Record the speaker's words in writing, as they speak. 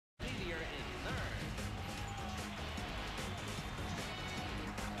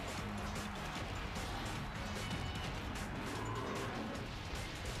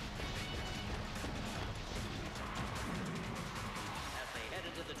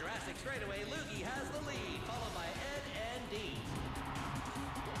Jurassic straightaway, Loogie has the lead, followed by Ed and Dean.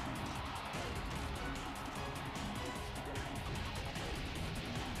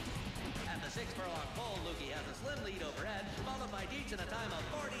 At the 6 furlong pole, Loogie has a slim lead over Ed, followed by Dietz in a time of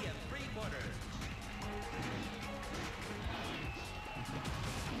 40 3/4.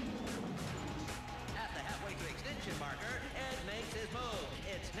 At the halfway to extension marker, Ed makes his move.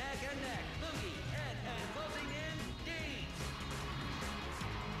 It's neck and neck. Loogie, Ed, and closing in, Dietz.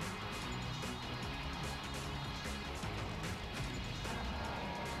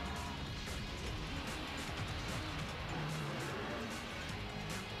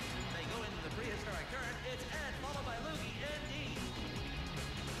 They go into the prehistoric turn. It's Ed, followed by Loogie and Dietz.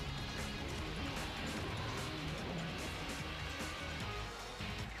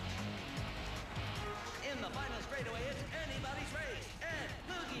 In the final straightaway, it's anybody's race. Ed,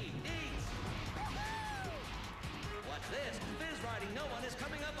 Loogie, Dietz. What's this? Fizz riding no one is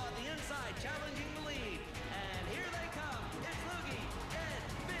coming up on the inside, challenging the lead. And here they come. It's Loogie, Ed,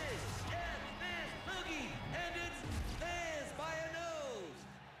 Fizz, Loogie, and it's Fizz by a nose.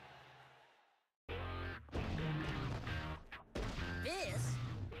 Fizz?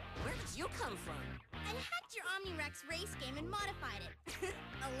 Where did you come from? I hacked your Omnirex race game and modified it.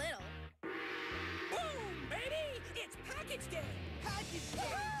 A little. Boom, baby! It's package day! Package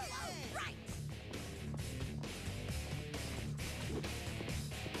day! All right!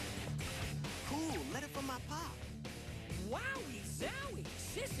 Cool, let it from my pop. Wowie zowie!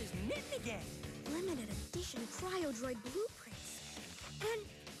 Sis is knitting again! Limited edition Cryodroid blueprints. And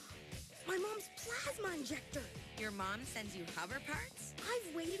my mom's plasma injector. Your mom sends you hover parts?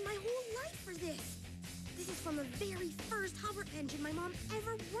 I've waited my whole life for this. This is from the very first hover engine my mom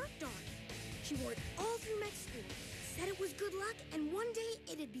ever worked on. She wore it all through med school, said it was good luck, and one day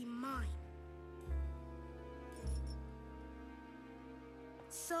it'd be mine.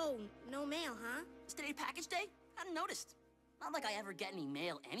 So, no mail, huh? Is today package day? Hadn't noticed. Not like I ever get any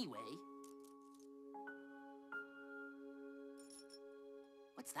mail anyway.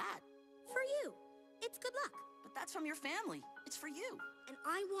 What's that? For you. It's good luck. But that's from your family. It's for you. And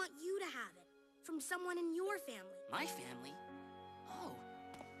I want you to have it. From someone in your family. My family? Oh.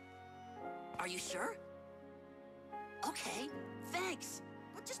 Are you sure? Okay, thanks.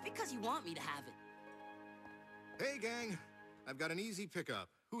 But just because you want me to have it. Hey, gang. I've got an easy pickup.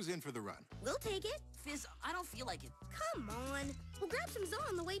 Who's in for the run? We'll take it. Fizz, I don't feel like it. Come on. We'll grab some Zoe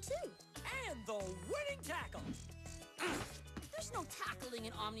on the way, too. And the winning tackle! There's no tackling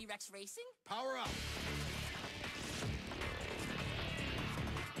in Omnirex racing. Power up!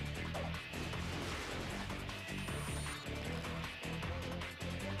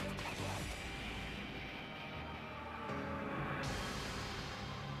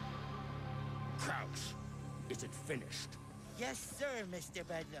 Crouch, is it finished? Yes, sir, Mr.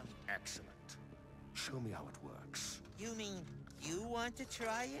 Bedlam. Excellent. Show me how it works. You mean you want to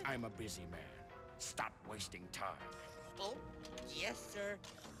try it? I'm a busy man. Stop wasting time. Oh, yes, sir.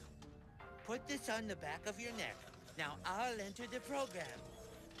 Put this on the back of your neck. Now I'll enter the program.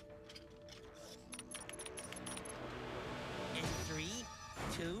 In 3,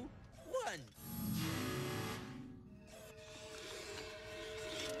 2, 1.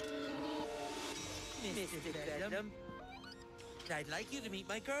 Mr. Bedlam, I'd like you to meet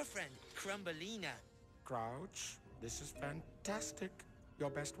my girlfriend, Crumbelina. Crouch, this is fantastic. Your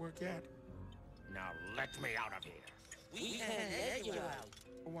best work yet. Now let me out of here. We can't let you out.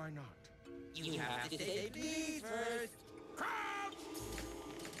 Why not? You have to say please first. Crouch!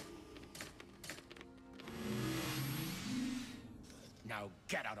 Now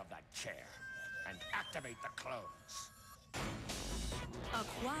get out of that chair and activate the clones. A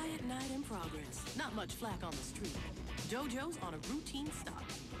quiet night in progress. Not much flack on the street. JoJo's on a routine stop.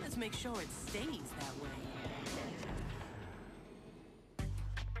 Let's make sure it stays that way.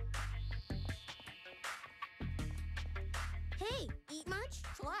 Hey, eat much?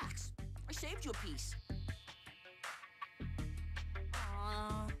 Relax. I saved you a piece.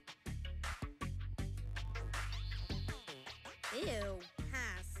 Aww. Ew,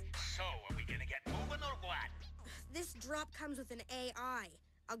 pass. So, are we gonna get moving or what? This drop comes with an AI.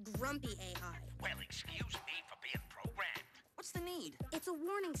 A grumpy AI. Well, excuse me for being programmed. What's the need? It's a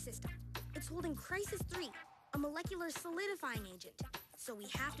warning system. It's holding Crisis 3, a molecular solidifying agent. So we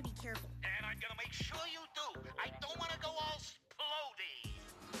have to be careful. And I'm gonna make sure you do. I don't want to go all splody.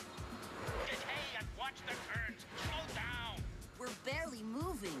 Just hey and watch the turns. Slow down. We're barely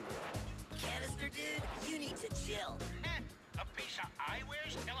moving. Canister dude, you need to chill. A piece of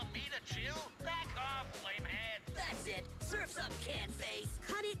eyewear's telling me to chill? Back off, flamehead. That's it. Surf's up, can face.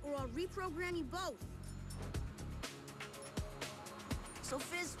 Cut it or I'll reprogram you both. So,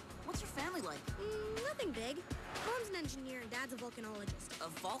 Fizz, what's your family like? Nothing big. Mom's an engineer and Dad's a volcanologist. A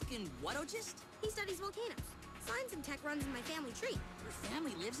Vulcan whatologist? He studies volcanoes. Science and tech runs in my family tree. Your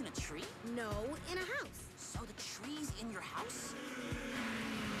family lives in a tree? No, in a house. So the tree's in your house?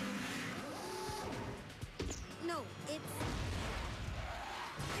 No, it's...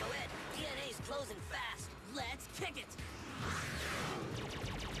 Yo, Ed, DNA's closing fast. Let's kick it!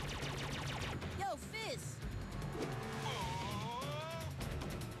 Yo, Fizz!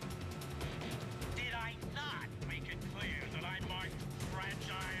 Did I not make it clear that I'm marked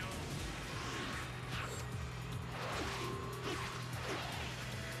fragile?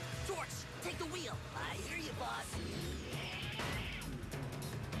 Torch, take the wheel. I hear you, boss.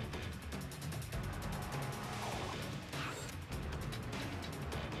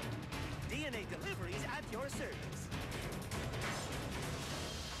 DNA deliveries at your service.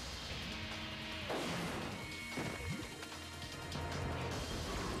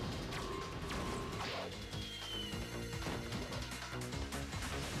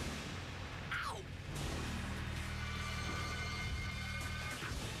 Ow!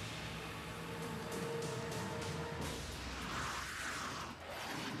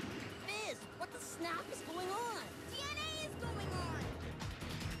 Fizz, what the snap is going on? DNA is going on!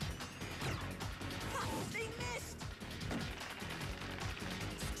 Fuck, they missed!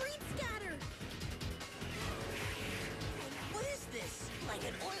 Street scatter! What is this? Like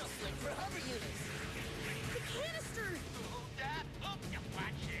an oil slick for hover units. The canister! That? Look, you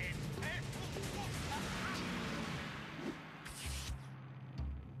watch it.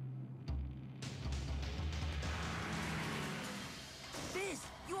 Fizz,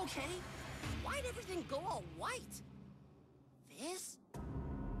 you okay? Why'd everything go all white? Fizz?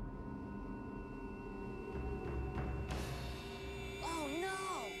 Oh no!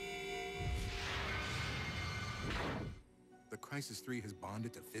 The Crisis 3 has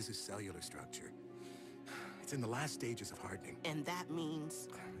bonded to Fizz's cellular structure. It's in the last stages of hardening. And that means...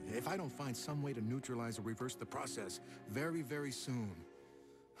 If I don't find some way to neutralize or reverse the process very, very soon,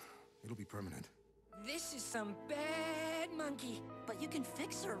 it'll be permanent. This is some bad monkey. But you can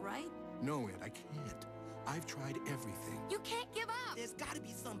fix her, right? No, Ed, I can't. I've tried everything. You can't give up! There's gotta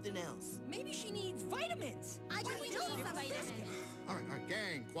be something else. Maybe she needs vitamins. I can do something! All right,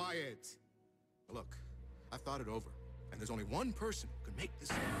 gang, quiet. Look, I've thought it over, and there's only one person who can make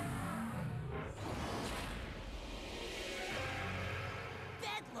this happen.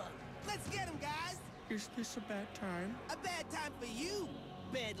 Bedlam! Let's get him, guys. Is this a bad time? A bad time for you,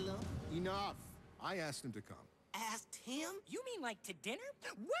 Bedlam. Enough. I asked him to come. Asked him? You mean like to dinner?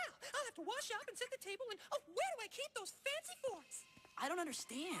 Well, I'll have to wash up and set the table and where do I keep those fancy forks? I don't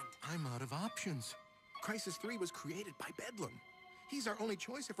understand. I'm out of options. Crisis 3 was created by Bedlam. He's our only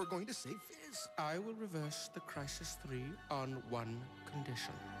choice if we're going to save Fizz. I will reverse the Crisis 3 on one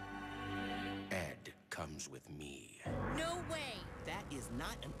condition. Ed comes with me. No way. That is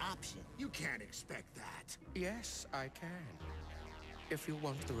not an option. You can't expect that. Yes, I can. If you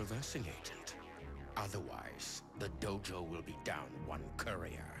want the reversing agent. Otherwise, the dojo will be down one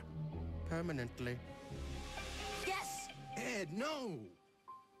courier. Permanently. Yes! Ed, no!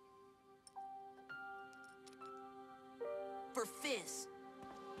 For Fizz.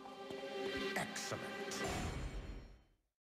 Excellent.